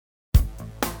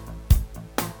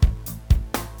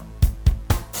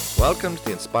Welcome to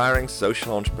the Inspiring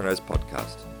Social Entrepreneurs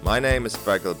Podcast. My name is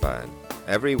Fergal Byrne.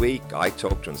 Every week I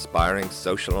talk to inspiring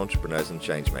social entrepreneurs and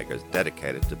changemakers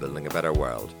dedicated to building a better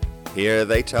world. Here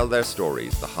they tell their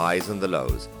stories, the highs and the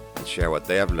lows, and share what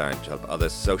they have learned to help other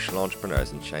social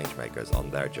entrepreneurs and changemakers on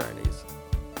their journeys.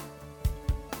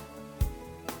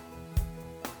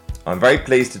 I'm very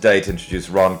pleased today to introduce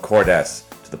Ron Cordes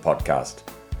to the podcast.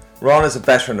 Ron is a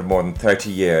veteran of more than 30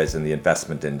 years in the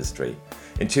investment industry.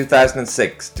 In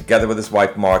 2006, together with his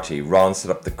wife Marty, Ron set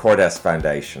up the Cordes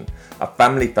Foundation, a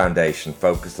family foundation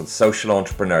focused on social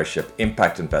entrepreneurship,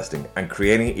 impact investing, and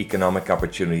creating economic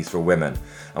opportunities for women,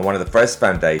 and one of the first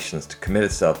foundations to commit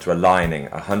itself to aligning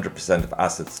 100% of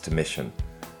assets to mission.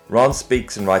 Ron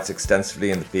speaks and writes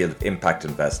extensively in the field of impact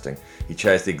investing. He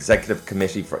chairs the Executive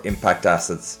Committee for Impact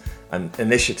Assets, an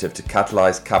initiative to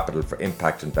catalyse capital for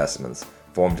impact investments,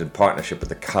 formed in partnership with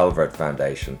the Calvert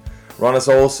Foundation. Ron is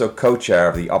also co-chair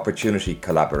of the Opportunity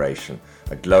Collaboration,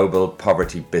 a global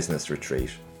poverty business retreat.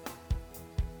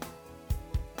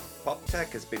 PopTech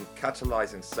has been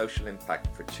catalysing social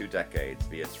impact for 2 decades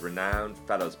via its renowned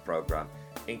Fellows Programme,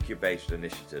 incubated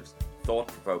initiatives,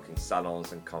 thought-provoking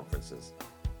salons and conferences.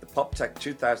 The PopTech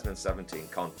 2017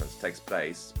 conference takes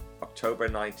place October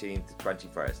 19th to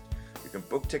 21st. You can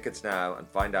book tickets now and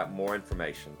find out more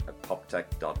information at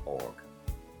poptech.org.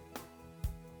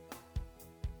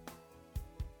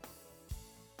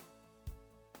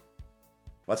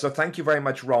 Well, so thank you very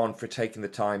much, Ron, for taking the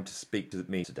time to speak to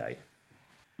me today.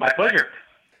 My pleasure.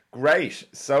 Great.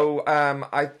 So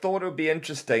I thought it would be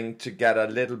interesting to get a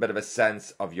little bit of a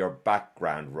sense of your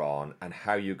background, Ron, and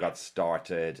how you got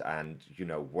started and,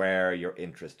 where your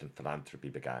interest in philanthropy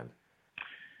began.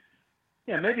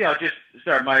 Yeah, maybe I'll just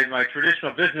start. My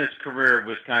traditional business career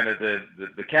was kind of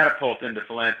the catapult into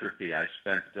philanthropy. I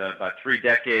spent about 3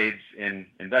 decades in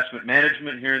investment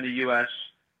management here in the U.S.,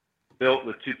 built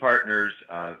with 2 partners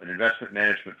an investment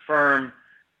management firm.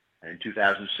 In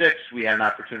 2006, we had an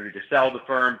opportunity to sell the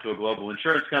firm to a global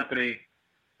insurance company.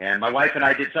 And my wife and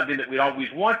I did something that we'd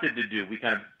always wanted to do. We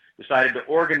kind of decided to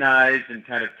organize and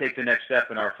kind of take the next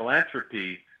step in our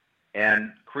philanthropy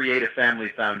and create a family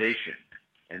foundation.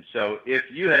 And so if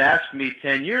you had asked me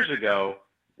 10 years ago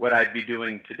what I'd be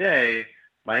doing today,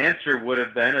 my answer would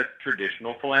have been a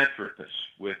traditional philanthropist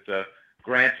with a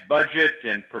grants budget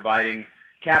and providing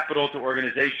capital to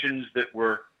organizations that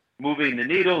were moving the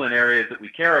needle in areas that we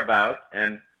care about.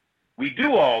 And we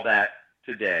do all that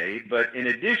today, but in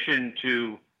addition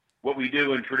to what we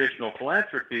do in traditional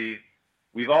philanthropy,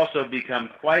 we've also become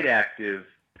quite active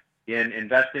in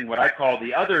investing what I call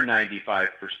the other 95%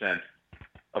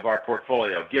 of our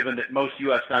portfolio. Given that most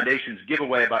U.S. foundations give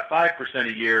away about 5%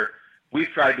 a year, we've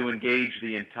tried to engage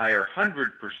the entire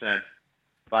 100%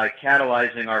 by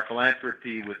catalyzing our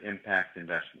philanthropy with impact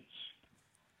investments.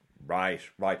 Right.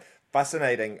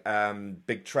 Fascinating.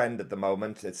 Big trend at the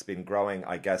moment. It's been growing,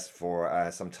 I guess, for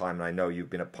some time. And I know you've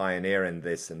been a pioneer in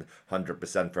this and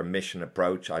 100% for mission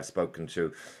approach. I've spoken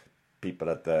to people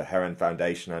at the Heron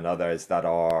Foundation and others that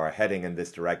are heading in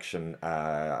this direction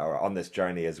or on this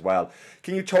journey as well.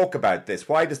 Can you talk about this?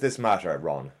 Why does this matter,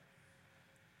 Ron?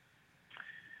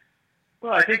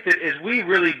 Well, I think that as we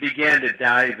really began to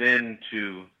dive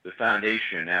into the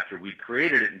foundation after we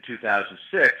created it in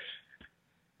 2006,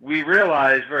 we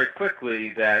realized very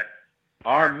quickly that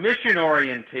our mission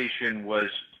orientation was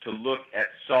to look at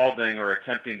solving or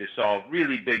attempting to solve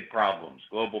really big problems: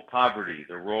 global poverty,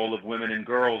 the role of women and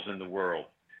girls in the world,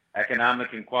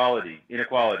 economic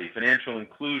inequality, financial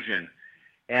inclusion.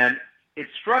 And it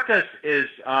struck us as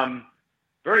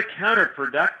very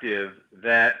counterproductive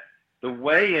that the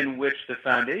way in which the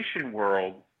foundation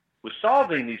world was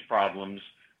solving these problems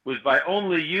was by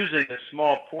only using a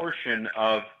small portion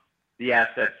of the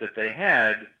assets that they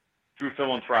had through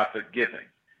philanthropic giving.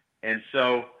 And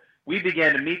so we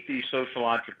began to meet these social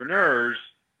entrepreneurs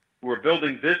who were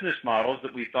building business models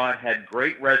that we thought had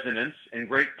great resonance and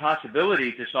great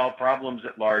possibility to solve problems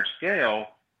at large scale,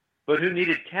 but who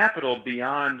needed capital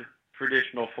beyond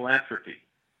traditional philanthropy.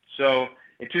 So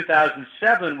in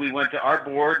 2007, we went to our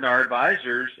board and our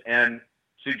advisors and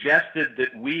suggested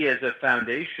that we as a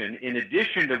foundation, in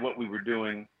addition to what we were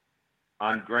doing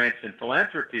on grants and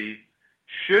philanthropy,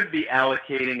 should be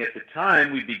allocating, at the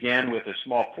time we began with a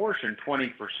small portion,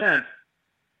 20%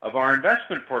 of our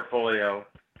investment portfolio,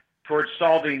 towards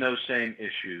solving those same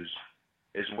issues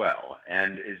as well.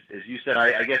 And as you said,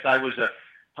 I guess I was a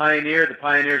pioneer. The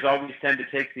pioneers always tend to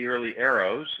take the early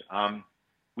arrows.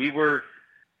 This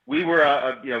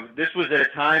was at a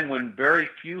time when very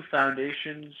few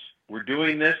foundations were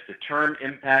doing this. The term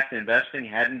impact investing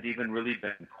hadn't even really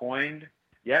been coined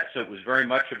yet, so it was very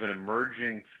much of an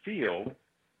emerging field.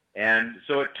 And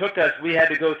so it took us, we had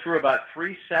to go through about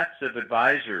 3 sets of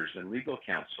advisors and legal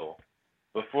counsel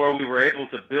before we were able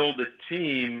to build a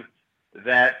team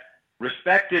that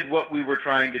respected what we were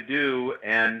trying to do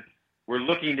and were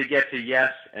looking to get to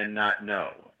yes and not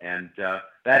no. And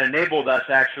that enabled us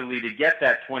actually to get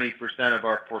that 20% of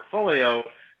our portfolio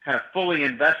kind of fully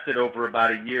invested over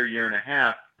about a year and a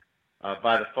half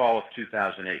by the fall of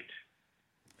 2008.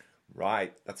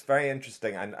 Right, that's very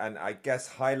interesting, and I guess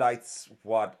highlights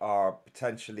what are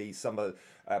potentially some of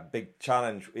big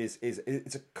challenge is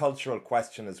it's a cultural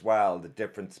question as well. The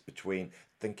difference between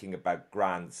thinking about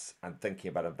grants and thinking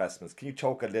about investments. Can you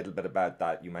talk a little bit about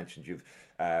that? You mentioned you've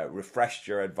refreshed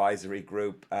your advisory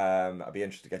group. I'd be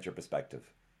interested to get your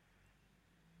perspective.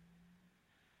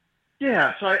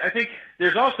 Yeah, so I think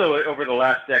there's also over the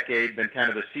last decade been kind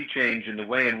of a sea change in the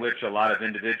way in which a lot of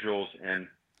individuals and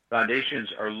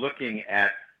foundations are looking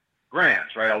at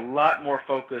grants, right? A lot more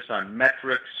focus on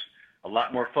metrics, a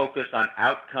lot more focus on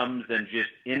outcomes than just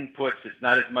inputs. It's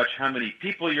not as much how many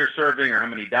people you're serving or how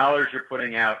many dollars you're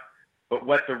putting out, but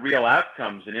what the real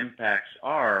outcomes and impacts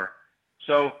are.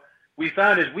 So we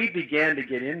found as we began to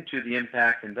get into the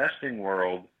impact investing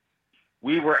world,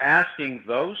 we were asking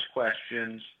those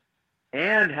questions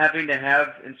and having to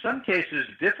have, in some cases,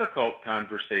 difficult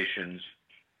conversations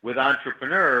with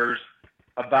entrepreneurs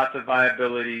about the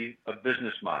viability of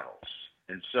business models.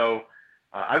 And so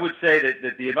I would say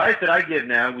that the advice that I give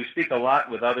now, we speak a lot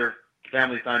with other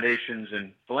family foundations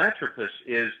and philanthropists,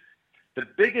 is the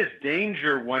biggest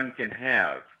danger one can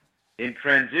have in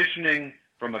transitioning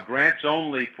from a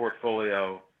grants-only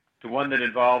portfolio to one that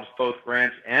involves both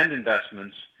grants and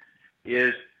investments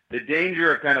is the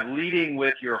danger of kind of leading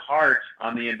with your heart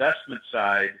on the investment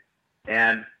side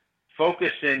and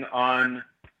focusing on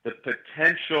the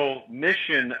potential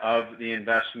mission of the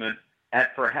investment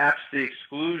at perhaps the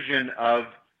exclusion of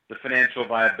the financial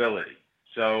viability.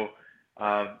 So,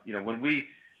 when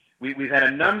we've had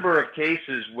a number of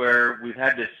cases where we've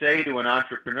had to say to an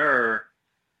entrepreneur,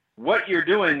 what you're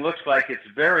doing looks like it's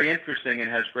very interesting and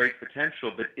has great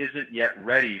potential, but isn't yet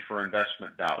ready for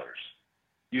investment dollars.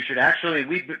 You should actually,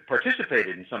 we've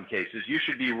participated in some cases, you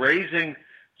should be raising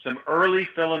some early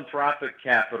philanthropic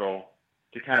capital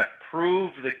to kind of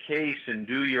prove the case and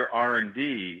do your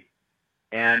R&D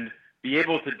and be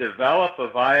able to develop a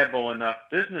viable enough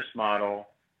business model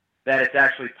that it's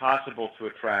actually possible to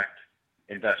attract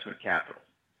investment capital.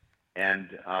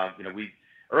 And,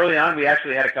 early on, we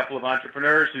actually had a couple of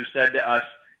entrepreneurs who said to us,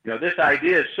 this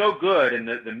idea is so good and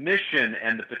the mission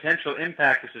and the potential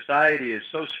impact to society is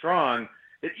so strong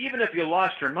that even if you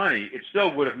lost your money, it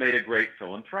still would have made a great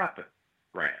philanthropic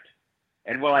grant.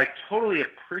 And while I totally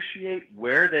appreciate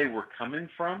where they were coming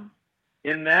from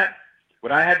in that,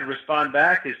 what I had to respond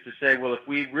back is to say, well, if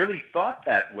we really thought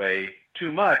that way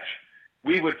too much,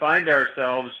 we would find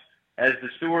ourselves as the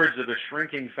stewards of a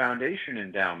shrinking foundation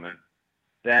endowment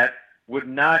that would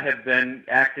not have been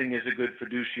acting as a good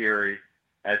fiduciary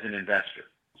as an investor.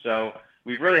 So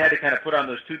we've really had to kind of put on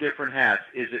those two different hats.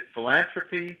 Is it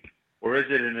philanthropy or is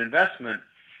it an investment?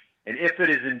 And if it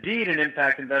is indeed an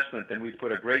impact investment, then we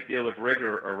put a great deal of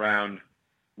rigor around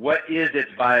what is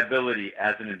its viability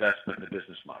as an investment in the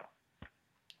business model.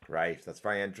 Right, that's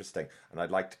very interesting. And I'd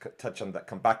like to touch on that,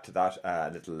 come back to that a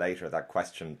little later, that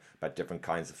question about different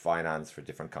kinds of finance for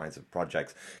different kinds of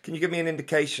projects. Can you give me an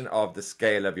indication of the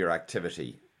scale of your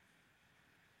activity?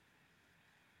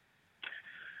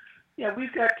 Yeah,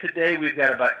 we've got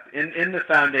about, in the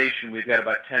foundation, we've got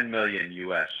about 10 million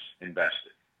US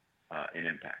invested in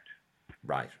impact.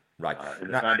 Right.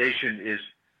 And the foundation is,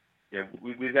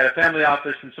 we've got a family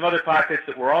office and some other pockets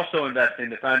that we're also investing.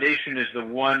 The foundation is the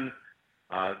one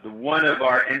of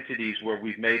our entities where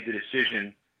we've made the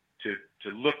decision to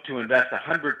look to invest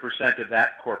 100% of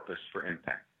that corpus for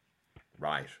impact.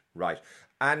 Right.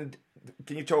 And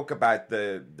can you talk about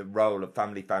the role of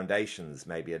family foundations,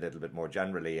 maybe a little bit more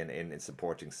generally in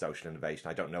supporting social innovation?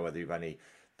 I don't know whether you have any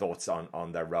thoughts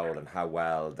on their role and how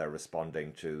well they're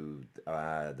responding to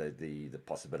the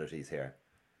possibilities here.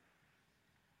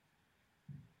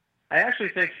 I actually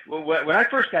think, well, when I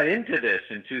first got into this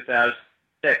in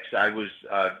 2006, I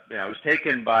was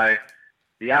taken by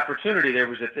the opportunity. There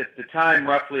was at the time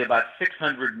roughly about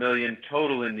 600 million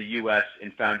total in the U.S. in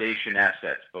foundation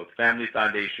assets, both family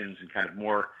foundations and kind of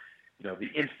more, the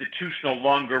institutional,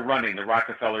 longer running, the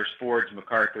Rockefellers, Fords,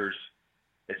 MacArthur's,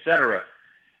 et cetera.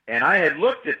 And I had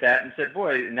looked at that and said,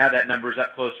 boy, now that number's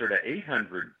up closer to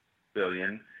 800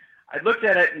 billion. I looked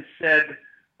at it and said,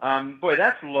 boy,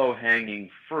 that's low-hanging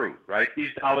fruit, right?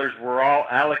 These dollars were all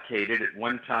allocated at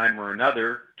one time or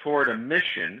another toward a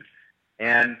mission.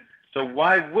 And so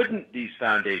why wouldn't these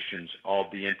foundations all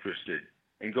be interested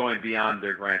and going beyond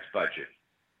their grants budget.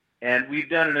 And we've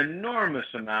done an enormous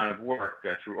amount of work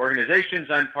through organizations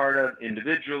I'm part of,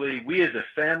 individually. We as a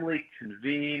family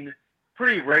convene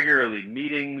pretty regularly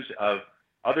meetings of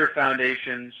other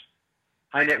foundations,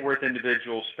 high net worth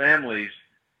individuals, families,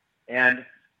 and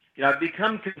I've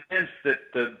become convinced that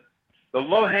the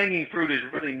low-hanging fruit is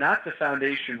really not the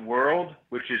foundation world,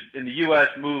 which is in the U.S.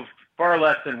 moved far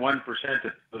less than 1%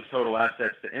 of those total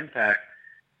assets to impact.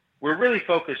 We're really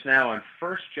focused now on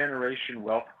first-generation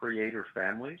wealth creator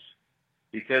families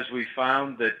because we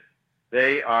found that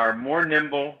they are more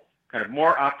nimble, kind of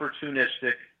more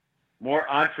opportunistic, more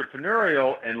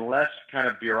entrepreneurial, and less kind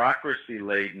of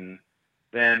bureaucracy-laden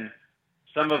than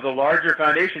some of the larger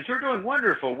foundations who are doing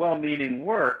wonderful, well-meaning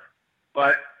work,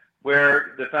 but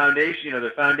where the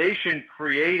foundation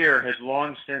creator has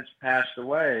long since passed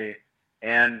away,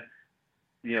 and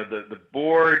the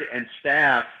board and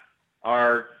staff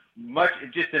are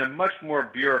just in a much more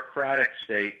bureaucratic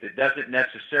state that doesn't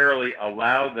necessarily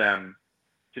allow them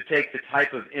to take the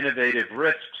type of innovative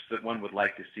risks that one would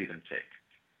like to see them take.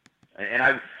 And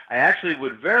I actually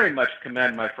would very much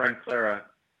commend my friend Clara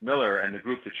Miller and the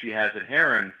group that she has at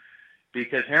Heron,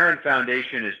 because Heron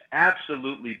Foundation has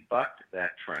absolutely bucked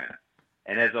that trend.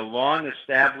 And as a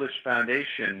long-established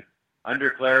foundation, under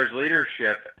Clara's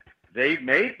leadership, they've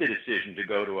made the decision to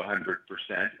go to 100%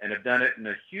 and have done it in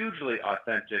a hugely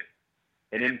authentic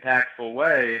and impactful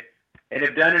way, and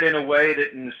have done it in a way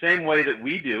that, in the same way that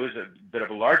we do, as a bit of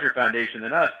a larger foundation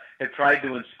than us, have tried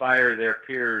to inspire their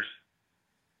peers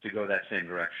to go that same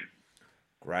direction.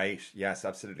 Great. Yes,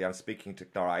 absolutely. I'm speaking to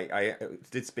Clara. I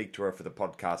did speak to her for the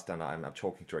podcast, and I'm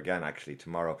talking to her again, actually,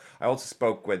 tomorrow. I also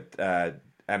spoke with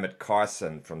Emmett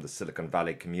Carson from the Silicon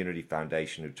Valley Community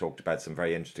Foundation, who talked about some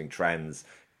very interesting trends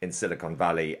in Silicon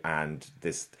Valley and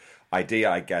this idea,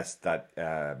 I guess, that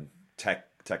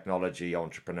technology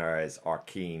entrepreneurs are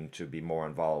keen to be more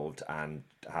involved and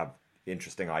have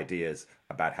interesting ideas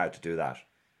about how to do that.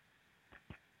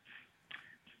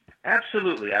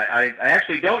 Absolutely. I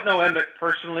actually don't know Emmett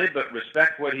personally, but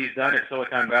respect what he's done at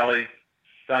Silicon Valley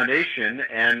Foundation,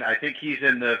 and I think he's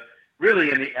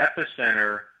really in the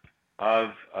epicenter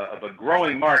of a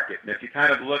growing market. And if you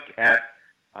kind of look at,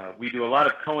 we do a lot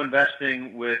of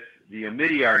co-investing with the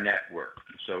Omidyar network.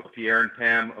 So Pierre and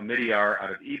Pam Omidyar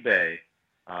out of eBay.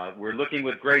 We're looking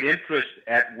with great interest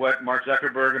at what Mark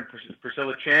Zuckerberg and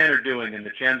Priscilla Chan are doing in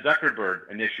the Chan Zuckerberg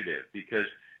initiative, because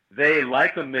they,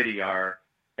 like Omidyar,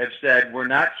 have said, we're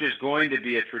not just going to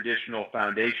be a traditional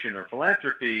foundation or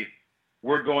philanthropy,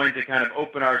 we're going to kind of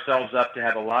open ourselves up to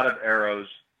have a lot of arrows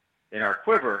in our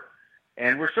quiver.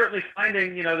 And we're certainly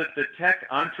finding, that the tech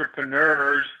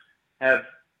entrepreneurs have,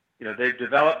 they've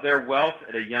developed their wealth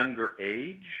at a younger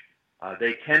age.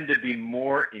 They tend to be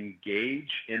more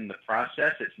engaged in the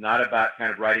process. It's not about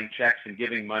kind of writing checks and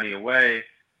giving money away.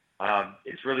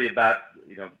 It's really about,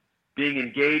 being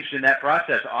engaged in that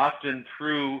process, often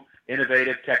through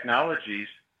innovative technologies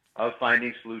of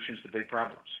finding solutions to big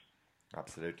problems.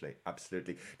 Absolutely,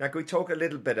 absolutely. Now, can we talk a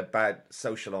little bit about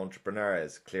social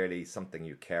entrepreneurs? Clearly something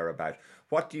you care about.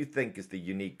 What do you think is the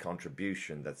unique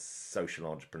contribution that social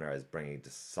entrepreneurs bringing to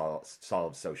solve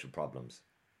social problems?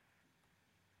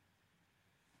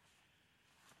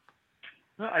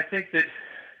 Well, I think that,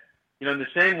 in the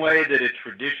same way that a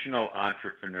traditional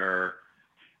entrepreneur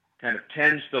kind of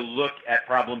tends to look at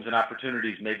problems and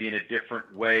opportunities maybe in a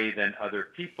different way than other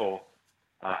people,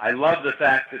 I love the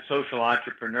fact that social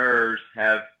entrepreneurs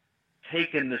have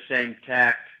taken the same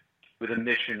tact with a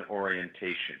mission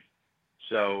orientation.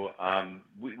 So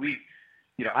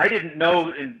I didn't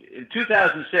know in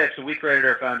 2006 when we created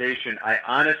our foundation,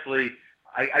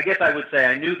 I guess I would say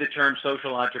I knew the term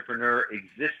social entrepreneur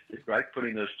existed, right?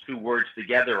 Putting those two words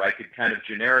together, I could kind of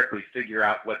generically figure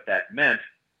out what that meant,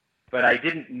 but I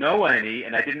didn't know any,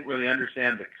 and I didn't really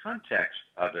understand the context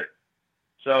of it.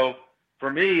 So for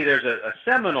me, there's a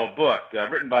seminal book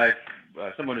written by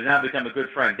someone who's now become a good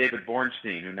friend, David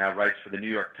Bornstein, who now writes for the New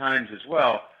York Times as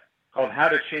well, called How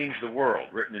to Change the World,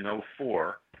 written in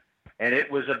 2004. And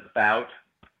it was about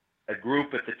a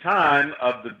group at the time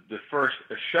of the first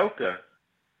Ashoka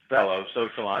fellow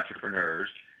social entrepreneurs.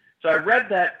 So I read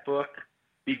that book,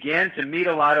 began to meet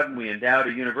a lot of them. We endowed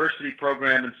a university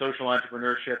program in social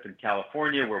entrepreneurship in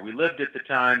California, where we lived at the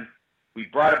time. We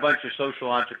brought a bunch of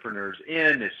social entrepreneurs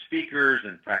in as speakers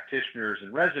and practitioners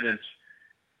and residents.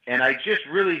 And I just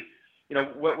really,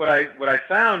 what I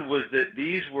found was that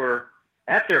these were,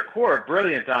 at their core,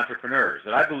 brilliant entrepreneurs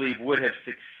that I believe would have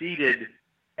succeeded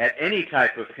at any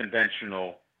type of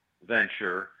conventional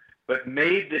venture, but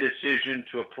made the decision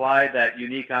to apply that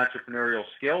unique entrepreneurial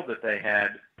skill that they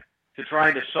had to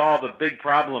trying to solve a big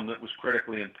problem that was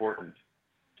critically important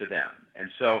to them. And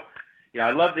so,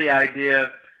 I love the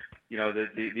idea,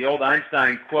 the old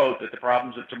Einstein quote that the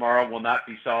problems of tomorrow will not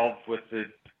be solved with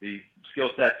the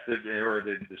skill sets or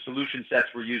the solution sets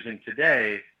we're using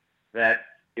today, that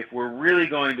if we're really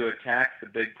going to attack the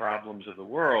big problems of the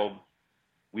world,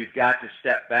 we've got to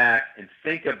step back and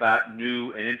think about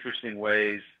new and interesting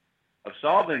ways of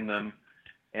solving them.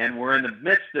 And we're in the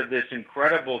midst of this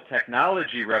incredible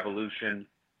technology revolution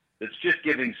that's just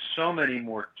giving so many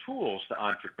more tools to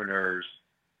entrepreneurs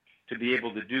to be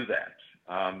able to do that.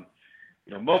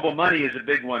 Mobile money is a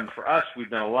big one for us. We've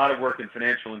done a lot of work in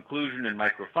financial inclusion and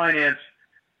microfinance,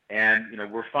 and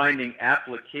we're finding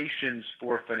applications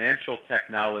for financial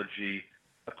technology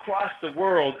across the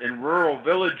world in rural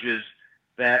villages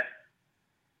that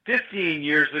 15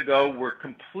 years ago were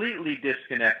completely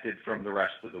disconnected from the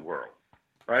rest of the world,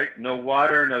 right? No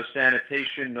water, no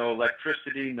sanitation, no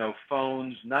electricity, no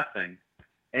phones, nothing.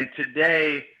 And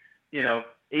today,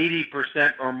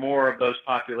 80% or more of those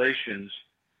populations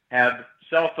have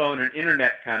cell phone and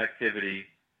internet connectivity,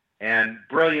 and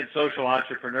brilliant social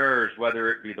entrepreneurs,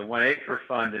 whether it be the One Acre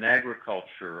Fund in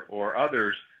agriculture or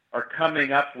others, are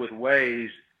coming up with ways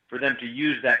for them to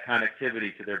use that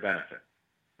connectivity to their benefit.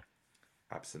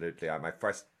 Absolutely. My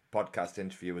first podcast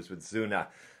interview was with Zuna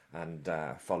and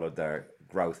followed their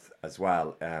growth as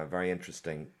well. Very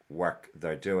interesting work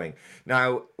they're doing.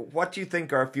 Now, what do you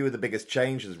think are a few of the biggest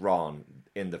changes, Ron,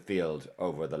 in the field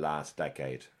over the last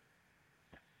decade?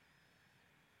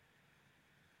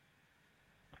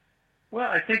 Well,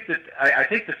 I think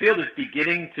the field is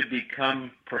beginning to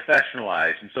become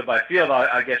professionalized. And so by field,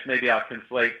 I guess maybe I'll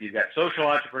conflate. You've got social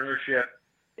entrepreneurship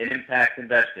and impact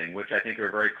investing, which I think are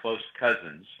very close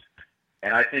cousins.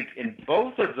 And I think in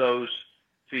both of those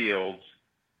fields,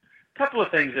 a couple of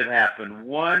things have happened.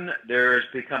 One, there has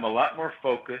become a lot more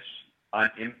focus on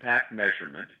impact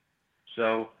measurement.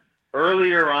 So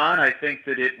earlier on, I think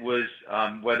that it was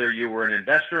whether you were an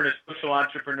investor in a social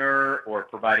entrepreneur or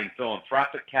providing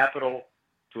philanthropic capital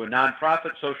to a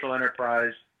nonprofit social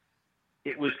enterprise,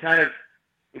 it was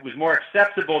more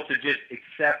acceptable to just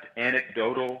accept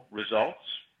anecdotal results.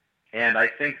 And I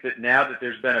think that now that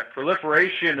there's been a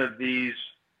proliferation of these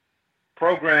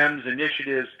programs,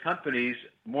 initiatives, companies,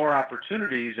 more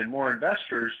opportunities and more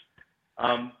investors,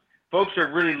 folks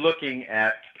are really looking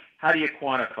at how do you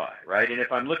quantify, right? And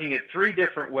if I'm looking at 3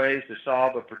 different ways to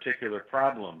solve a particular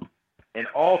problem, and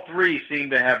all 3 seem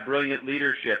to have brilliant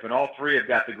leadership, and all 3 have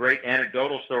got the great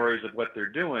anecdotal stories of what they're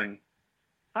doing,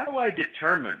 how do I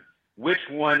determine which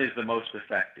one is the most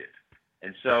effective?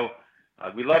 And so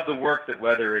we love the work that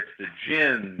whether it's the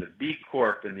GIN, the B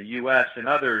Corp in the U.S. and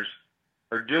others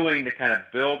are doing to kind of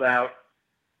build out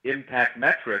impact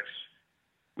metrics.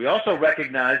 We also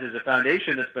recognize as a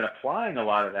foundation that's been applying a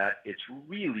lot of that, it's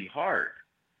really hard.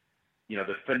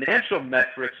 The financial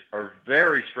metrics are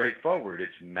very straightforward.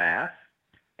 It's math,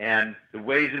 and the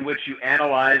ways in which you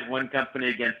analyze one company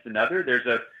against another, there's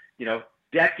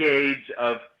decades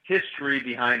of history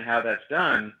behind how that's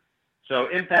done. So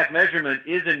impact measurement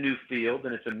is a new field,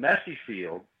 and it's a messy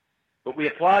field, but we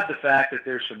applaud the fact that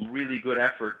there's some really good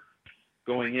effort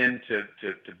going in to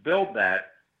build that.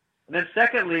 And then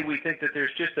secondly, we think that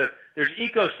there's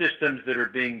ecosystems that are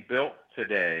being built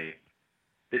today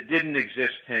that didn't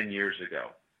exist 10 years ago.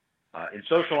 In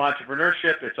social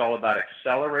entrepreneurship, it's all about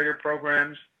accelerator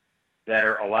programs that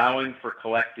are allowing for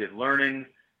collective learning,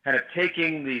 kind of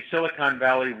taking the Silicon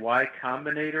Valley Y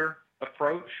Combinator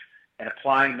approach and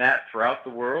applying that throughout the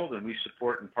world, and we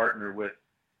support and partner with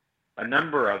a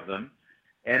number of them.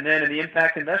 And then in the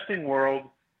impact investing world,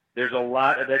 there's a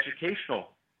lot of educational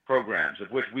programs,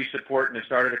 of which we support and have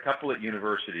started a couple at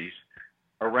universities,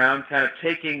 around kind of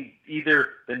taking either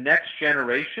the next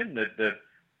generation,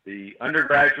 the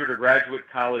undergraduate or graduate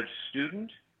college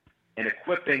student, and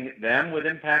equipping them with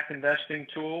impact investing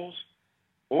tools,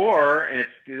 or, and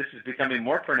this is becoming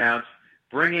more pronounced,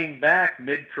 bringing back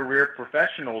mid-career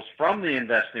professionals from the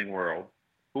investing world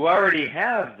who already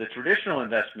have the traditional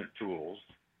investment tools,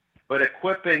 but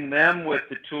equipping them with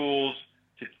the tools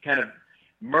to kind of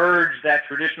merge that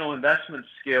traditional investment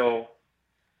skill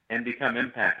and become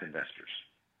impact investors.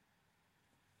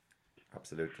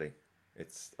 Absolutely.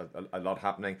 It's a lot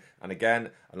happening. And again,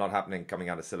 a lot happening coming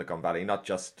out of Silicon Valley, not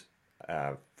just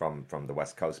from the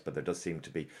West Coast, but there does seem to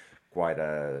be quite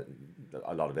a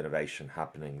lot of innovation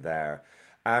happening there.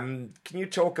 Can you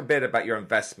talk a bit about your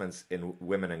investments in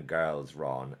women and girls,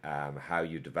 Ron, how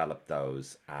you developed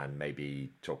those, and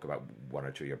maybe talk about 1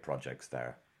 or 2 of your projects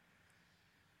there?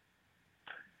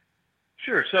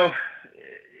 Sure. So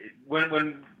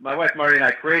when my wife Marty and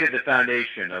I created the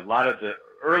foundation, a lot of the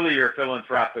earlier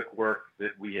philanthropic work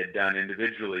that we had done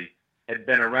individually had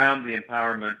been around the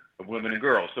empowerment of women and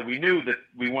girls. So we knew that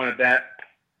we wanted that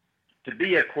to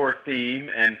be a core theme.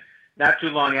 And not too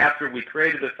long after we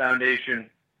created the foundation,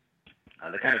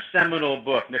 the kind of seminal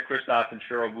book, Nick Kristof and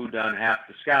Sheryl WuDunn, Half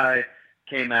the Sky,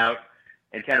 came out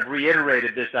and kind of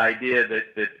reiterated this idea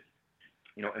that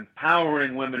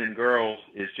empowering women and girls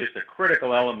is just a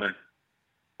critical element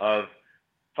of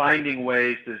finding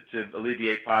ways to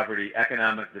alleviate poverty,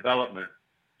 economic development.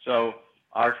 So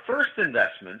our first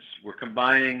investments were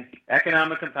combining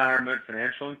economic empowerment,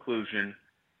 financial inclusion.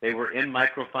 They were in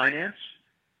microfinance.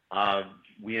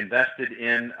 We invested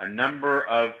in a number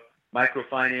of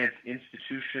microfinance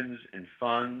institutions and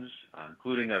funds,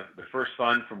 including the first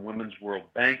fund from Women's World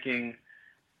Banking,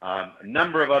 a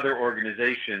number of other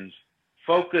organizations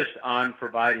focused on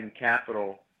providing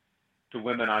capital to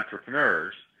women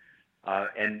entrepreneurs.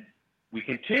 And we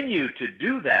continue to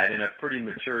do that in a pretty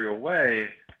material way.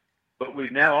 But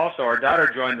we've now also, our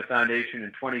daughter joined the foundation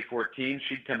in 2014.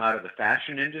 She'd come out of the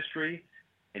fashion industry,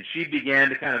 and she began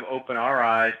to kind of open our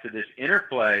eyes to this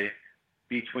interplay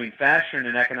between fashion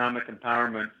and economic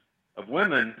empowerment of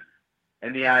women,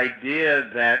 and the idea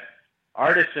that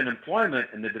artisan employment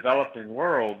in the developing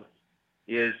world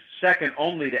is second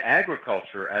only to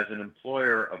agriculture as an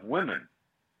employer of women.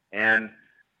 And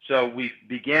so we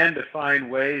began to find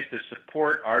ways to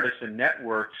support artisan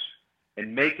networks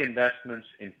and make investments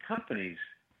in companies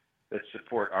that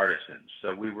support artisans.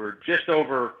 So we were just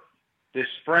over this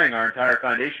spring, our entire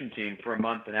foundation team, for a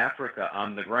month in Africa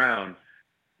on the ground,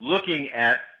 looking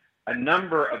at a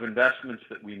number of investments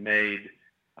that we made.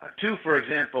 Two, for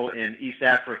example, in East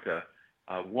Africa.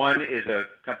 One is a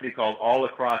company called All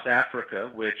Across Africa,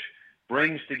 which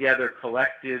brings together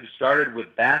collectives, started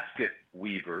with basket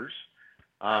weavers,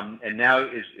 and now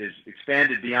is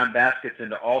expanded beyond baskets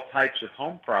into all types of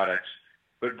home products,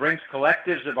 but brings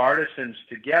collectives of artisans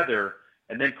together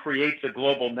and then creates a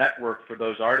global network for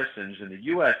those artisans. In the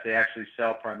U.S., they actually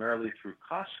sell primarily through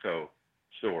Costco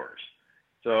stores.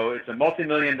 So it's a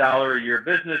multi-million-dollar a year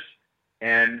business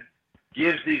and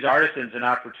gives these artisans an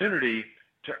opportunity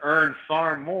to earn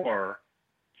far more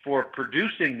for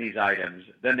producing these items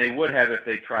than they would have if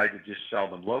they tried to just sell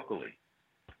them locally.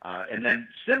 And then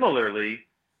similarly,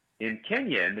 in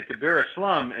Kenya, in the Kibera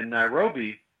slum in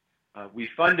Nairobi, we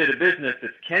funded a business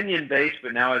that's Kenyan-based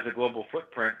but now has a global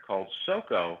footprint called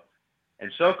Soko.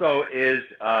 And Soko is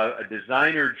a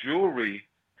designer jewelry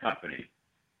company,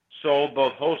 sold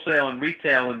both wholesale and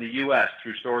retail in the U.S.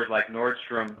 through stores like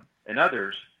Nordstrom and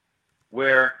others,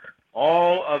 where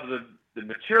all of the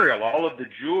material, all of the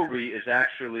jewelry is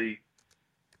actually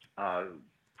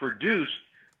produced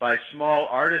by small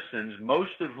artisans,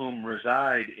 most of whom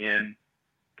reside in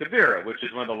Kibera, which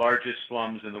is one of the largest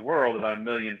slums in the world, about 1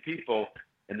 million people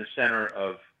in the center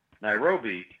of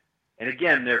Nairobi. And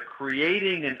again, they're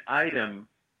creating an item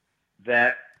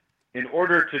that, in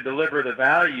order to deliver the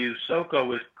value,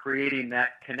 Soko is creating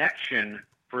that connection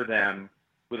for them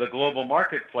with a global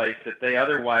marketplace that they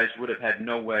otherwise would have had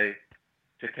no way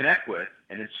to connect with.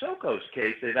 And in Soko's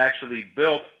case, they've actually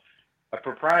built a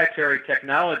proprietary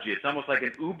technology. It's almost like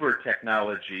an Uber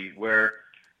technology, where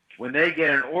when they get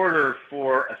an order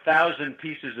for 1,000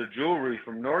 pieces of jewelry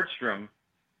from Nordstrom,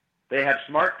 they have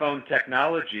smartphone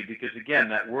technology, because again,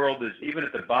 that world is, even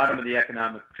at the bottom of the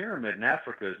economic pyramid in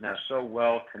Africa, is now so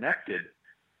well connected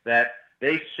that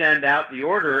they send out the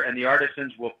order and the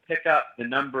artisans will pick up the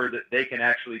number that they can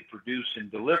actually produce and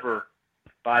deliver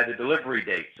by the delivery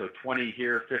date. So 20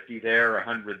 here, 50 there,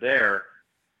 100 there.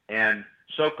 And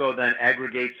Soko then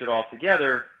aggregates it all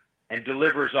together and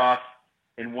delivers off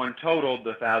in one total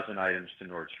the 1,000 items to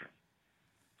Nordstrom.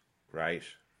 Right.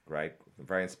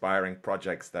 Very inspiring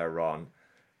projects there, Ron.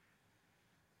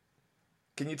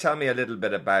 Can you tell me a little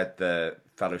bit about the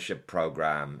fellowship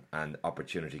program and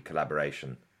opportunity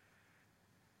collaboration?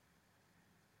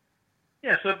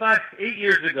 Yeah, so about 8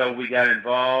 years ago, we got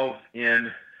involved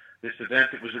in this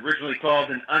event that was originally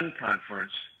called an Unconference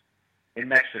in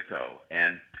Mexico.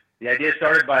 And the idea,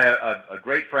 started by a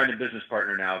great friend and business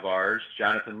partner now of ours,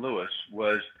 Jonathan Lewis,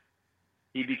 was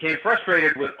he became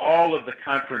frustrated with all of the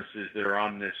conferences that are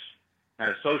on this kind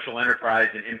of social enterprise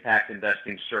and impact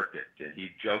investing circuit. And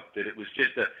he joked that it was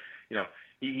just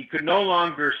he could no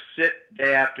longer sit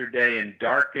day after day in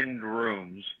darkened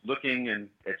rooms looking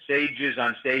at sages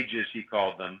on stages, he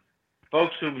called them,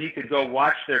 folks whom he could go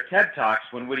watch their TED Talks,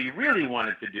 when what he really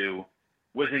wanted to do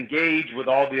was engage with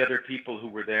all the other people who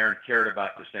were there and cared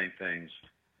about the same things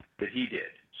that he did.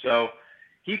 So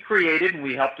he created, and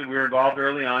we were involved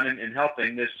early on in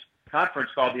helping, this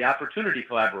conference called the Opportunity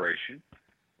Collaboration,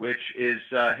 which is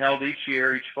held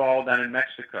each fall down in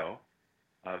Mexico.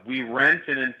 We rent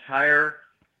an entire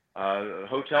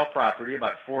hotel property,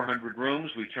 about 400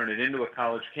 rooms. We turn it into a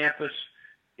college campus.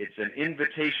 It's an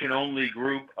invitation-only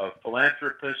group of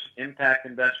philanthropists, impact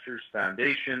investors,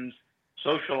 foundations,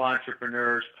 social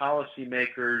entrepreneurs,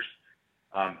 policymakers,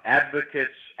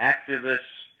 advocates, activists,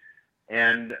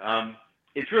 and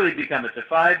it's really become, it's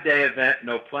a 5-day event,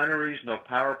 no plenaries, no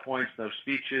PowerPoints, no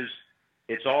speeches.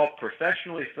 It's all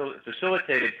professionally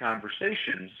facilitated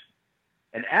conversations.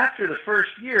 And after the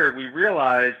first year, we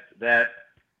realized that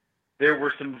there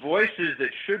were some voices that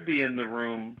should be in the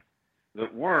room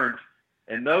that weren't,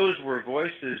 and those were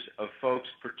voices of folks,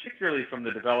 particularly from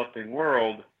the developing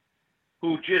world,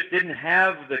 who just didn't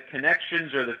have the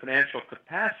connections or the financial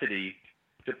capacity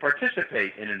to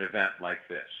participate in an event like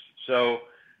this. So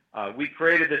we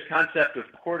created this concept of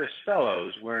Cordis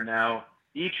Fellows, where now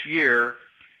each year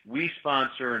we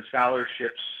sponsor and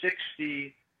scholarship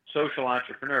 60 social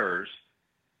entrepreneurs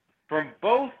from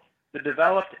both the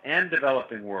developed and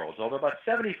developing worlds, although about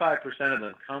 75% of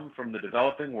them come from the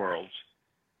developing worlds.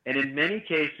 And in many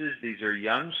cases, these are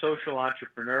young social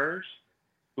entrepreneurs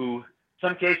who,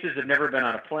 some cases, have never been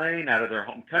on a plane out of their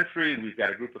home country. We've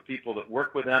got a group of people that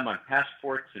work with them on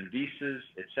passports and visas,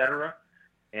 etc.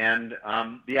 And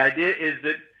the idea is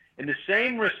that in the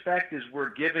same respect as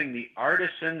we're giving the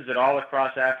artisans at all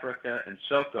across Africa and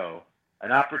SOCO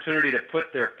an opportunity to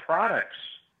put their products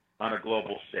on a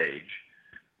global stage,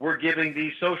 we're giving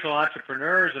these social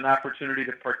entrepreneurs an opportunity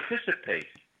to participate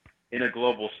in a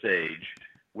global stage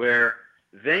where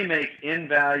they make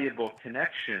invaluable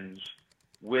connections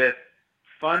with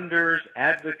funders,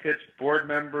 advocates, board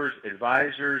members,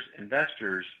 advisors,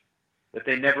 investors that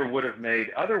they never would have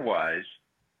made otherwise.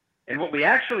 And what we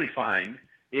actually find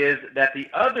is that the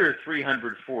other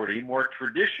 340 more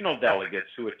traditional delegates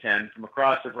who attend from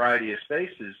across a variety of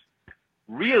spaces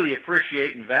really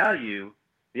appreciate and value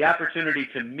the opportunity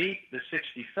to meet the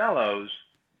 60 fellows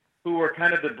who are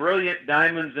kind of the brilliant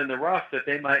diamonds in the rough that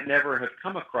they might never have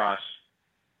come across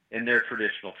in their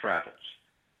traditional travels.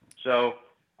 So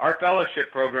our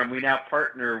fellowship program, we now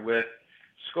partner with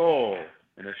Skoll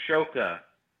and Ashoka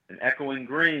and Echoing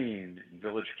Green and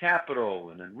Village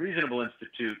Capital and Unreasonable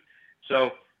Institute.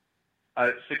 So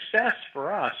success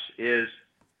for us is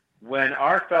when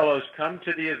our fellows come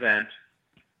to the event,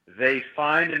 they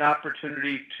find an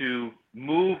opportunity to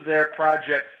move their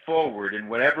project forward in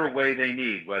whatever way they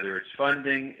need, whether it's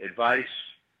funding, advice,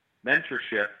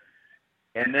 mentorship,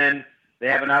 and then they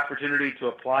have an opportunity to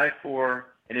apply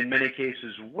for, and in many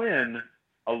cases win,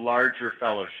 a larger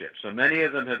fellowship. So many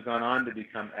of them have gone on to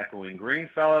become Echoing Green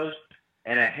Fellows,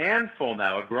 and a handful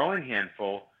now, a growing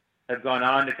handful, have gone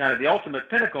on to kind of the ultimate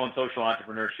pinnacle in social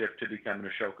entrepreneurship to become an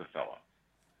Ashoka Fellow.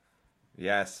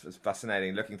 Yes, it's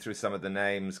fascinating. Looking through some of the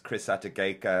names, Chris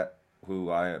Atageka, who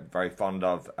I'm very fond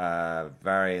of,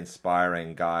 very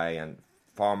inspiring guy, and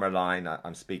Farmer Line,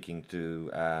 I'm speaking to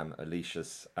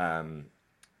Alicia's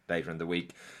later in the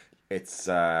week. It's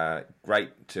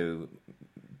great to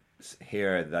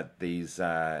hear that these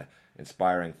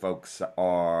inspiring folks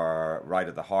are right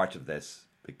at the heart of this,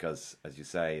 because, as you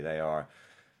say, they are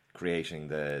creating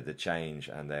the change,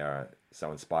 and they are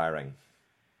so inspiring.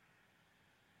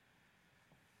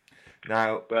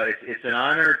 Now, but it's an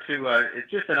honor to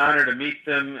it's just an honor to meet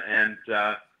them, and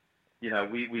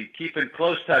we keep in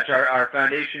close touch. Our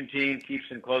foundation team keeps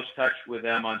in close touch with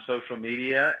them on social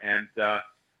media, and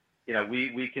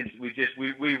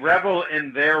we revel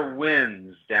in their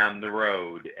wins down the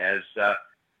road as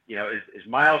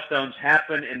milestones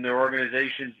happen in their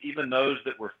organizations. Even those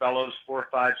that were fellows 4,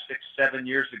 5, 6, 7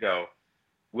 years ago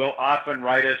will often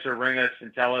write us or ring us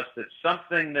and tell us that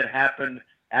something that happened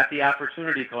at the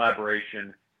Opportunity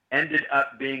Collaboration ended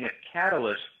up being a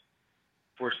catalyst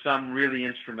for some really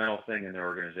instrumental thing in their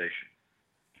organization.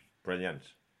 Brilliant.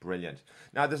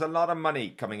 Now, there's a lot of money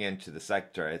coming into the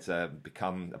sector. It's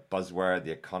become a buzzword.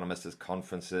 The Economist's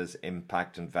conferences,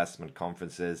 impact investment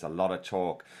conferences, a lot of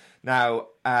talk. Now,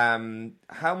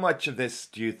 how much of this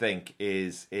do you think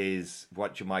is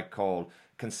what you might call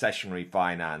concessionary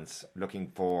finance,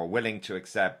 willing to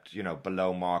accept,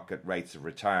 below market rates of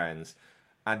returns?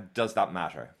 And does that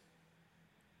matter?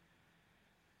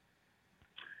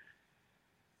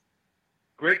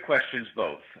 Great questions,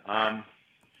 both.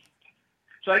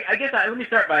 So I guess let me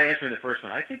start by answering the first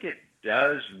one. I think it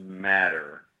does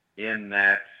matter in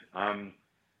that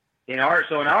in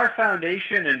our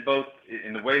foundation, and both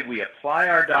in the way we apply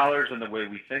our dollars and the way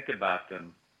we think about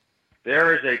them,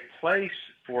 there is a place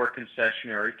for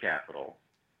concessionary capital,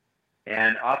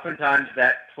 and oftentimes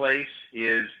that place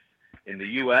is in the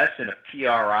U.S. in a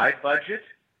PRI budget.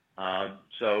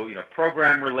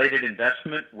 Program-related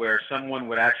investment, where someone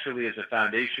would actually, as a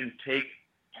foundation, take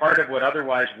part of what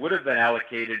otherwise would have been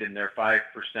allocated in their 5%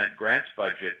 grants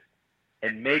budget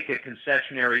and make a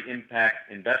concessionary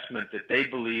impact investment that they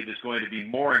believe is going to be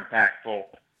more impactful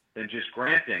than just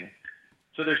granting.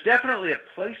 So there's definitely a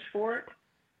place for it,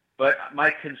 but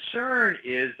my concern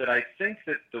is that I think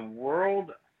that the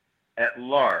world at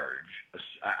large,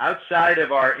 outside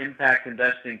of our impact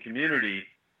investing community,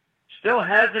 still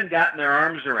hasn't gotten their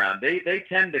arms around. They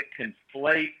tend to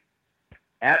conflate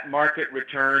at-market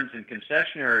returns and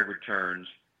concessionary returns.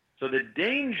 So the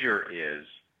danger is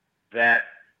that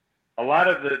a lot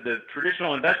of the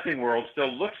traditional investing world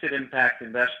still looks at impact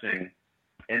investing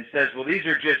and says, well, these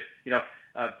are just,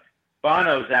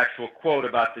 Bono's actual quote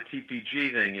about the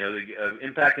TPG thing,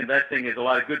 impact investing is a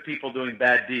lot of good people doing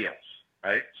bad deals,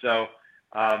 right? So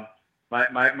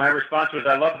my response was,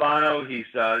 I love Bono. He's,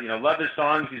 love his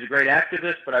songs. He's a great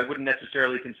activist, but I wouldn't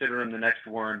necessarily consider him the next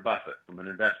Warren Buffett from an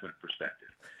investment perspective.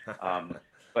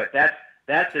 But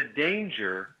that's a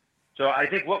danger. So I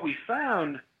think what we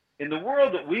found in the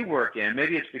world that we work in,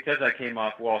 maybe it's because I came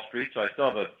off Wall Street, so I still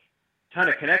have a ton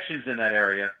of connections in that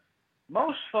area.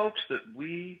 Most folks that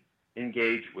we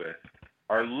engage with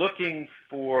are looking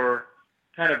for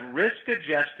kind of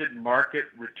risk-adjusted market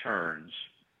returns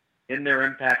in their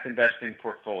impact investing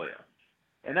portfolio.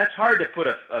 And that's hard to put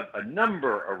a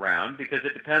number around because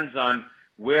it depends on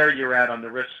where you're at on the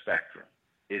risk spectrum.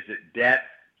 Is it debt?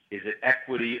 Is it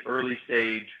equity, early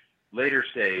stage, later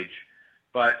stage?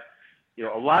 But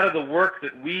a lot of the work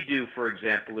that we do, for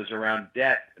example, is around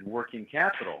debt and working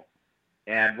capital.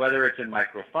 And whether it's in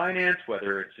microfinance,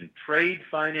 whether it's in trade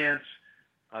finance,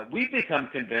 we've become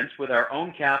convinced with our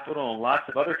own capital and lots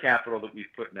of other capital that we've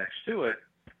put next to it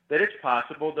that it's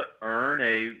possible to earn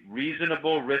a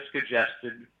reasonable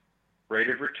risk-adjusted rate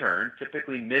of return,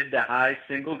 typically mid to high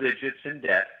single digits in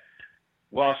debt,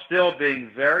 while still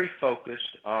being very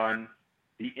focused on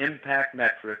the impact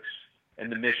metrics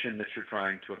and the mission that you're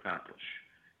trying to accomplish.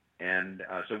 And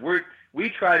so we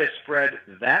try to spread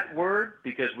that word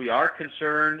because we are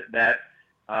concerned that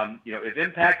if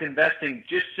impact investing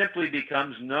just simply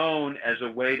becomes known as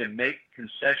a way to make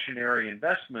concessionary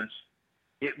investments,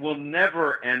 it will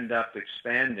never end up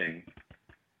expanding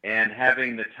and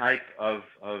having the type of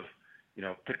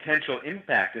potential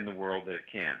impact in the world that it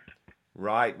can.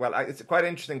 Right. Well, it's quite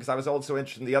interesting because I was also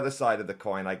interested in the other side of the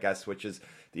coin, I guess, which is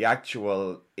the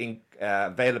actual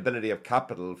availability of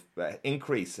capital,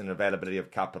 increase in availability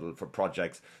of capital for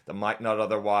projects that might not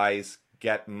otherwise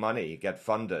get money, get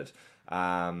funded.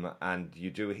 And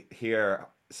you do hear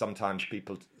sometimes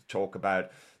people talk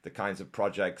about the kinds of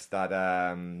projects that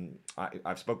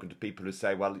I've spoken to people who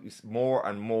say, well, more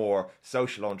and more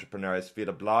social entrepreneurs feel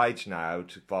obliged now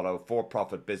to follow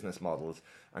for-profit business models.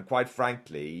 And quite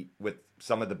frankly, with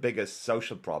some of the biggest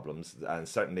social problems, and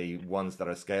certainly ones that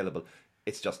are scalable,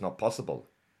 it's just not possible.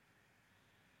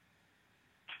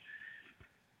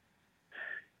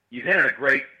 You've hit on a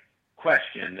great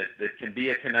question that can be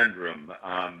a conundrum.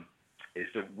 Is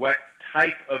to what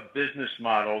type of business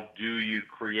model do you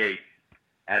create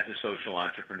as a social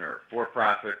entrepreneur,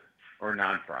 for-profit or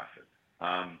nonprofit?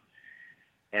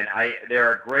 And there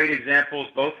are great examples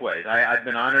both ways. I've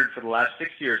been honored for the last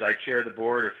 6 years. I chair the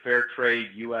board of Fair Trade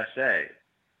USA,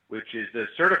 which is the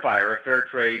certifier of fair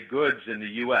trade goods in the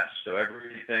U.S. So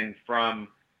everything from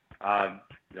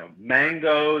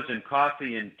mangoes and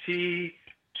coffee and tea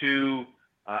to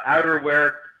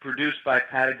outerwear produced by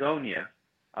Patagonia.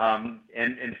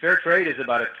 And fair trade is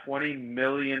about a $20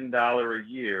 million a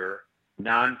year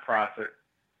nonprofit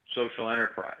social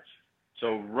enterprise.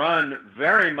 So run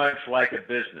very much like a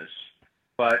business,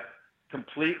 but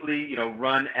completely,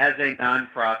 run as a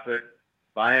nonprofit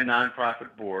by a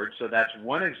nonprofit board. So that's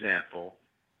one example.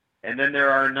 And then there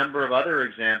are a number of other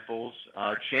examples.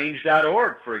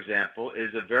 Change.org, for example,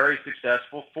 is a very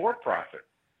successful for-profit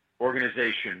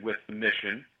organization with a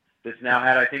mission that's now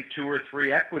had, I think, 2 or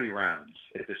 3 equity rounds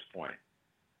at this point.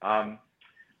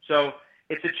 So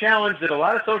it's a challenge that a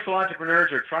lot of social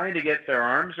entrepreneurs are trying to get their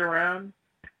arms around.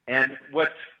 And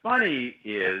what's funny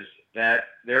is that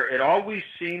it always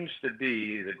seems to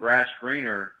be the grass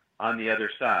greener on the other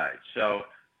side. So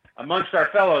amongst our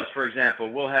fellows, for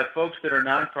example, we'll have folks that are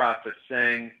nonprofits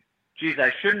saying, geez,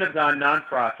 I shouldn't have gone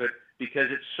nonprofit because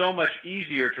it's so much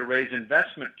easier to raise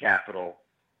investment capital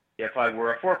if I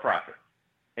were a for-profit.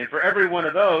 And for every one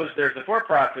of those, there's a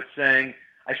for-profit saying,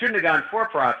 I shouldn't have gone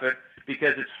for-profit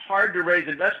because it's hard to raise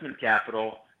investment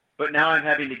capital, but now I'm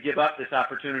having to give up this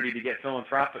opportunity to get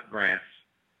philanthropic grants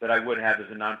that I would have as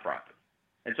a nonprofit.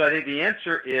 And so I think the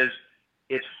answer is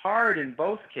it's hard in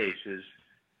both cases,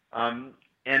 and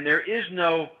there is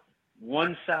no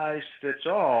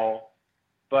one-size-fits-all,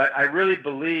 but I really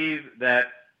believe that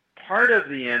part of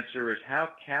the answer is how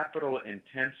capital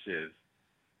intensive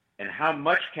and how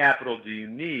much capital do you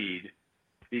need,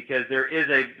 because there is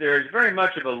very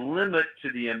much of a limit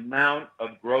to the amount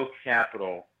of growth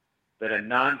capital that a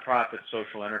nonprofit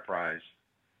social enterprise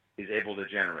is able to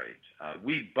generate.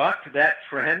 We bucked that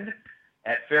trend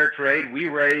at Fairtrade. We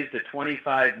raised a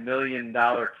 $25 million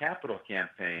capital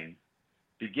campaign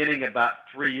beginning about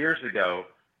 3 years ago,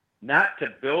 not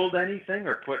to build anything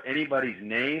or put anybody's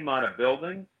name on a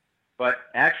building, but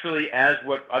actually as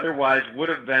what otherwise would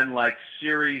have been like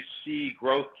Series C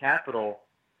growth capital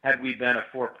had we been a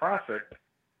for-profit.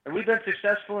 And we've been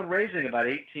successful in raising about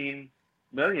 18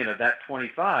 million of that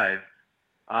 25.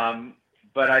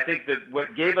 But I think that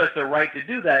what gave us the right to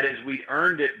do that is we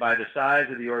earned it by the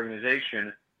size of the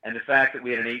organization and the fact that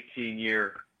we had an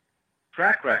 18-year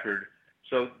track record.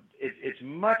 So it's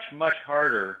much, much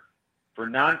harder for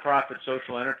nonprofit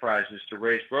social enterprises to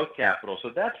raise growth capital.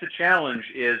 So that's the challenge,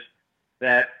 is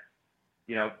that,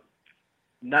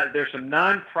 there's some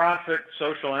nonprofit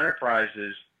social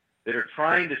enterprises that are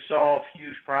trying to solve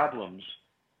huge problems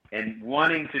and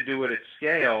wanting to do it at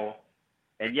scale,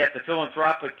 and yet the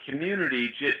philanthropic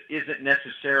community just isn't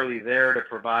necessarily there to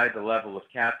provide the level of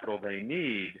capital they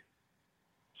need.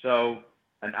 So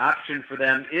an option for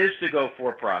them is to go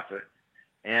for profit.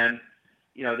 And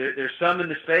there's some in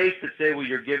the space that say, well,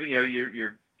 you're giving,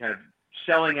 you're kind of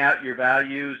selling out your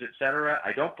values, et cetera.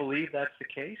 I don't believe that's the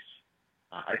case.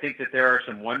 I think that there are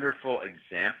some wonderful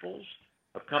examples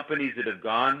of companies that have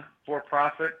gone for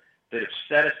profit, that have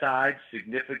set aside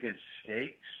significant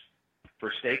stakes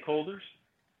for stakeholders.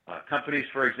 Companies,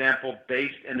 for example,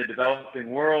 based in the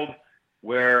developing world,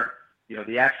 where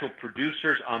the actual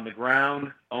producers on the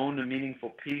ground own a meaningful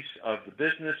piece of the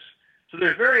business. So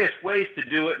there's various ways to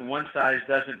do it, and one size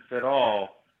doesn't fit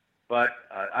all. But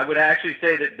I would actually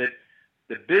say that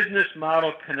the business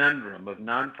model conundrum of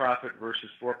nonprofit versus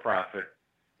for-profit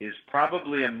is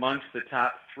probably amongst the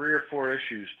top 3 or 4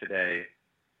 issues today,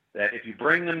 that if you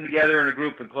bring them together in a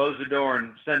group and close the door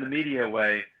and send the media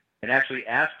away and actually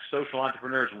ask social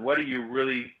entrepreneurs, what are you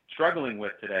really struggling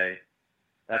with today?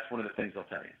 That's one of the things they'll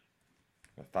tell you.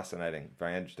 Fascinating,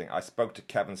 very interesting. I spoke to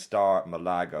Kevin Starr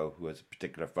Malago, who has a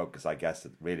particular focus, I guess,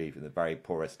 really for the very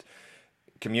poorest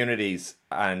communities,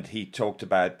 and he talked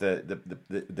about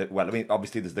the well, I mean,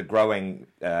 obviously there's the growing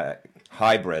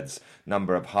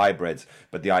number of hybrids,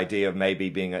 but the idea of maybe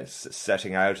being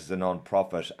setting out as a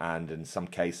non-profit and in some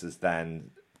cases then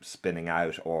spinning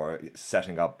out or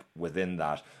setting up within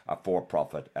that a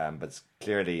for-profit, but it's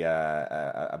clearly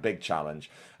a big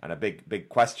challenge and a big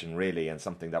question, really, and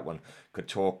something that one could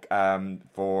talk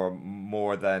for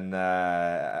more than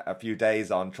a few days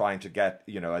on, trying to get,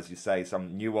 as you say,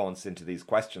 some nuance into these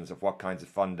questions of what kinds of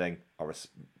funding are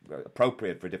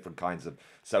appropriate for different kinds of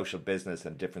social business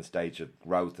and different stage of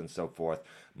growth and so forth.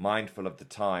 Mindful of the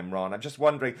time, Ron, I'm just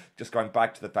wondering, just going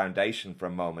back to the foundation for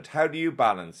a moment, how do you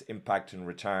balance impact and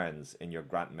returns in your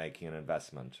grant making and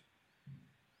investment?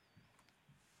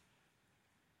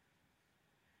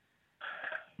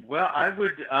 Well, I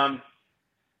would,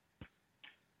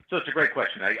 so it's a great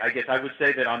question. I guess I would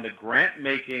say that on the grant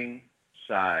making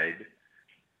side,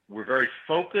 we're very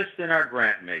focused in our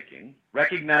grant making,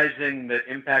 recognizing that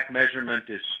impact measurement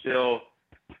is still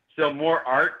more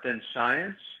art than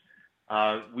science.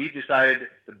 We decided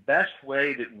the best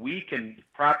way that we can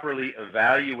properly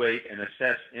evaluate and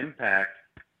assess impact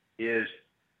is,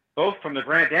 both from the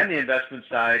grant and the investment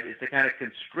side, is to kind of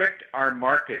constrict our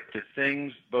market to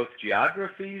things, both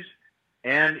geographies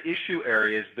and issue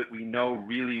areas that we know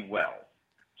really well.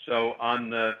 So on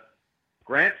the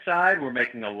grant side, we're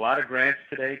making a lot of grants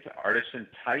today to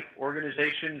artisan-type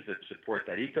organizations that support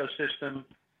that ecosystem.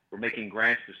 We're making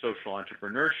grants to social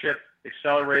entrepreneurship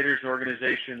accelerators and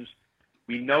organizations.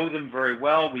 We know them very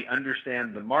well. We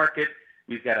understand the market.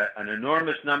 We've got an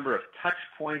enormous number of touch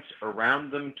points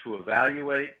around them to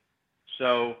evaluate.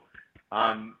 So,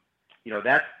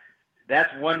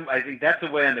 that's one. I think that's the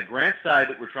way on the grant side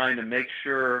that we're trying to make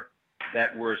sure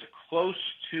that we're as close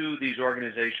to these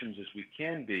organizations as we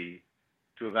can be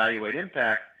to evaluate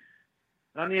impact.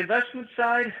 And on the investment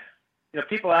side,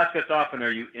 people ask us often,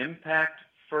 are you impact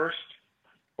first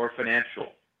or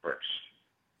financial first?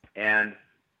 And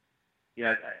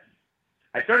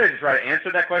I started to try to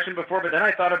answer that question before, but then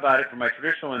I thought about it from my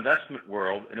traditional investment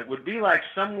world, and it would be like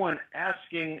someone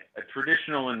asking a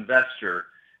traditional investor,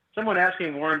 someone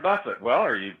asking Warren Buffett, well,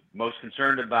 are you most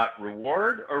concerned about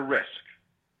reward or risk?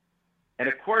 And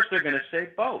of course, they're going to say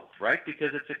both, right?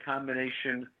 Because it's a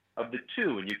combination of the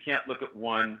two, and you can't look at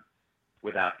one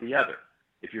without the other.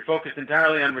 If you're focused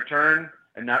entirely on return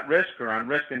and not risk, or on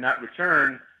risk and not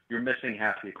return, you're missing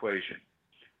half the equation.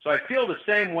 So I feel the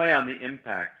same way on the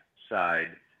impact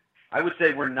side. I would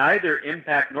say we're neither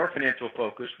impact nor financial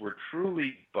focused. We're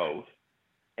truly both.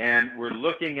 And we're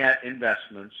looking at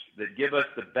investments that give us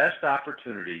the best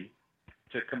opportunity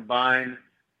to combine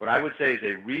what I would say is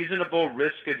a reasonable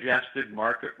risk-adjusted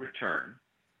market return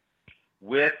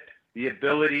with the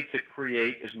ability to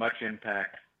create as much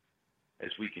impact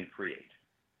as we can create.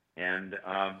 And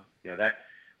that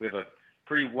we have a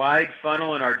pretty wide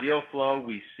funnel in our deal flow.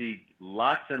 We see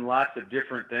lots and lots of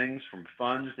different things from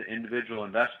funds to individual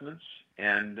investments.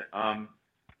 And,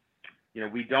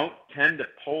 we don't tend to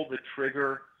pull the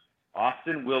trigger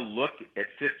often. We'll look at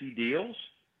 50 deals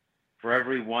for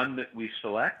every one that we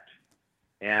select.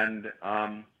 And,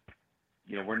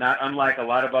 we're not unlike a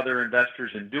lot of other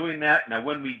investors in doing that. Now,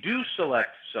 when we do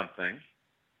select something,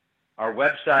 our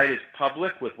website is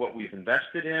public with what we've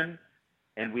invested in,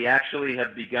 and we actually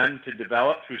have begun to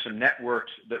develop through some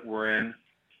networks that we're in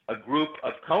a group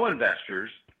of co-investors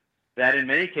that in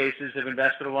many cases have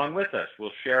invested along with us.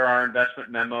 We'll share our investment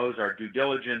memos, our due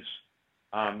diligence,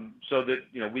 so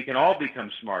that we can all become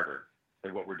smarter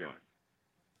at what we're doing.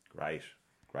 Great.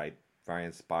 Very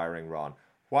inspiring, Ron.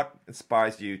 What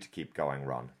inspires you to keep going,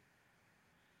 Ron?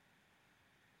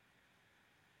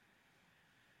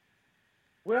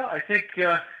 Well, I think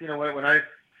when I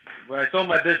sold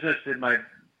my business in my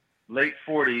late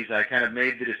 40s, I kind of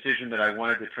made the decision that I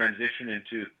wanted to transition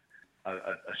into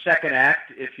a second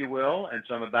act, if you will, and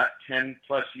so I'm about 10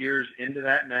 plus years into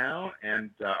that now, and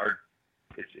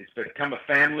it's become a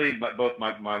family. But both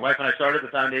my wife and I started the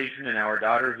foundation, and our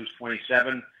daughter, who's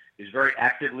 27, is very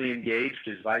actively engaged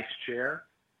as vice chair,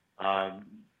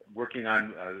 working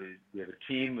on. We have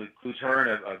a team that includes her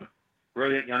and a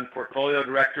brilliant young portfolio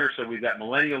director. So we've got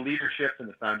millennial leadership in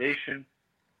the foundation.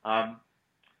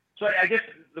 So I guess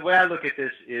the way I look at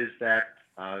this is that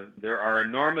there are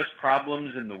enormous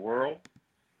problems in the world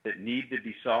that need to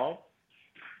be solved.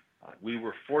 We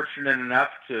were fortunate enough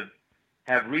to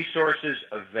have resources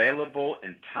available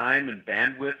and time and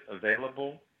bandwidth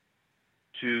available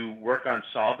to work on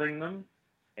solving them.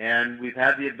 And we've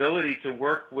had the ability to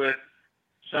work with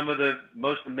some of the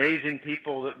most amazing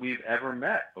people that we've ever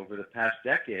met over the past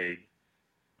decade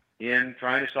in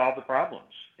trying to solve the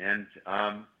problems. And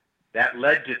that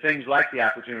led to things like the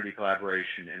Opportunity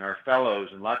Collaboration and our fellows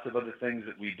and lots of other things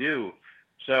that we do.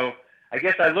 So I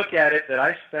guess I look at it that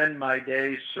I spend my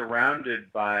days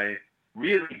surrounded by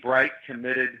really bright,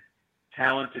 committed,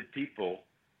 talented people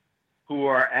who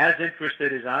are as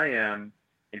interested as I am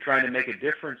in trying to make a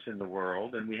difference in the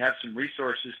world. And we have some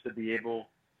resources to be able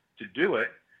to do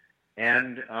it.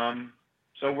 And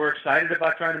so we're excited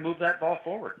about trying to move that ball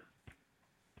forward.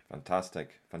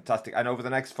 Fantastic. And over the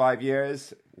next 5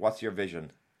 years, what's your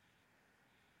vision?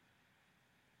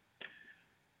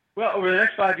 Well, over the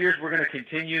next 5 years, we're going to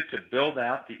continue to build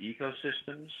out the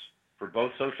ecosystems for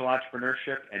both social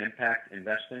entrepreneurship and impact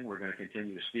investing. We're going to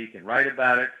continue to speak and write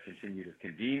about it, continue to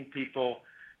convene people,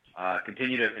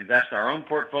 continue to invest our own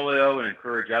portfolio and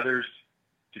encourage others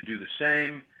to do the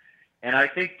same. And I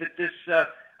think that this,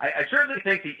 I certainly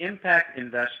think the impact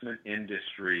investment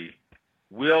industry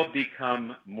will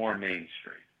become more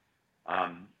mainstream.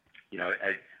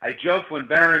 I joked when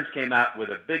Barron's came out with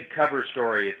a big cover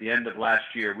story at the end of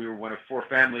last year. We were one of 4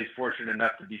 families fortunate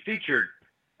enough to be featured.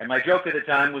 And my joke at the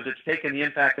time was it's taken the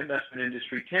impact investment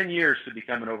industry 10 years to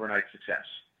become an overnight success,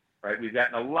 right? We've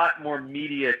gotten a lot more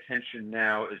media attention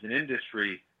now as an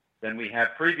industry than we have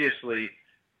previously.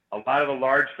 A lot of the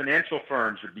large financial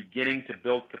firms are beginning to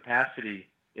build capacity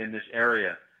in this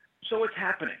area. So it's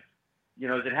happening.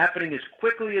 Is it happening as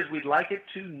quickly as we'd like it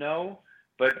to? No.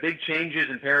 But big changes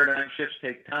and paradigm shifts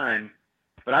take time.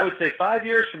 But I would say 5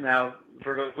 years from now,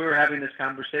 if we were having this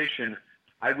conversation,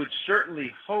 I would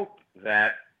certainly hope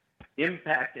that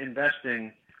impact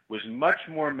investing was much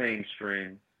more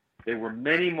mainstream. There were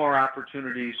many more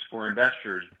opportunities for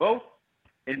investors, both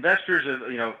investors of,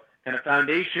 kind of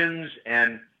foundations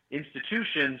and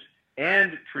institutions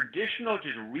and traditional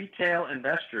just retail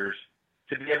investors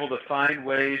to be able to find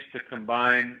ways to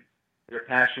combine their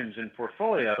passions and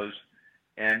portfolios.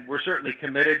 And we're certainly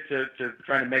committed to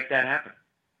trying to make that happen.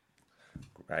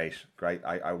 Great.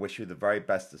 I wish you the very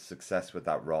best of success with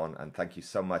that, Ron. And thank you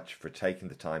so much for taking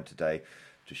the time today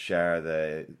to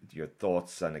share your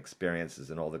thoughts and experiences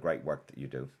and all the great work that you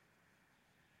do.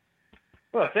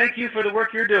 Well, thank you for the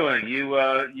work you're doing.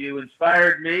 You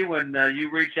inspired me when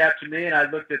you reached out to me, and I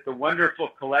looked at the wonderful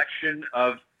collection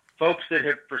of folks that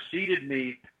have preceded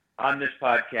me on this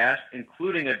podcast,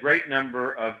 including a great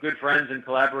number of good friends and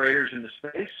collaborators in the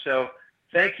space. So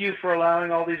thank you for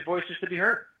allowing all these voices to be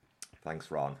heard. Thanks,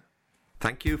 Ron.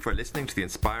 Thank you for listening to the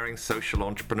Inspiring Social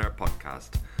Entrepreneur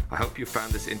Podcast. I hope you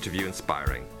found this interview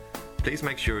inspiring. Please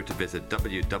make sure to visit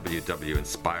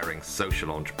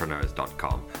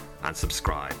www.inspiringsocialentrepreneurs.com and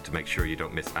subscribe to make sure you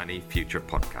don't miss any future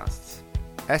podcasts.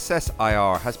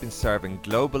 SSIR has been serving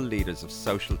global leaders of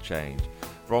social change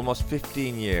for almost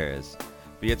 15 years,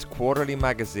 be it quarterly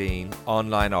magazine,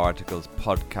 online articles,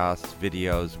 podcasts,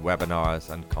 videos, webinars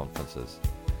and conferences.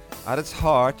 At its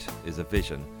heart is a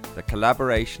vision that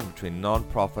collaboration between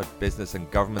non-profit, business and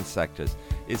government sectors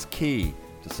is key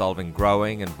to solving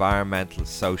growing environmental,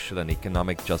 social and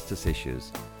economic justice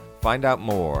issues. Find out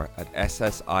more at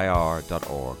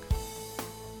ssir.org.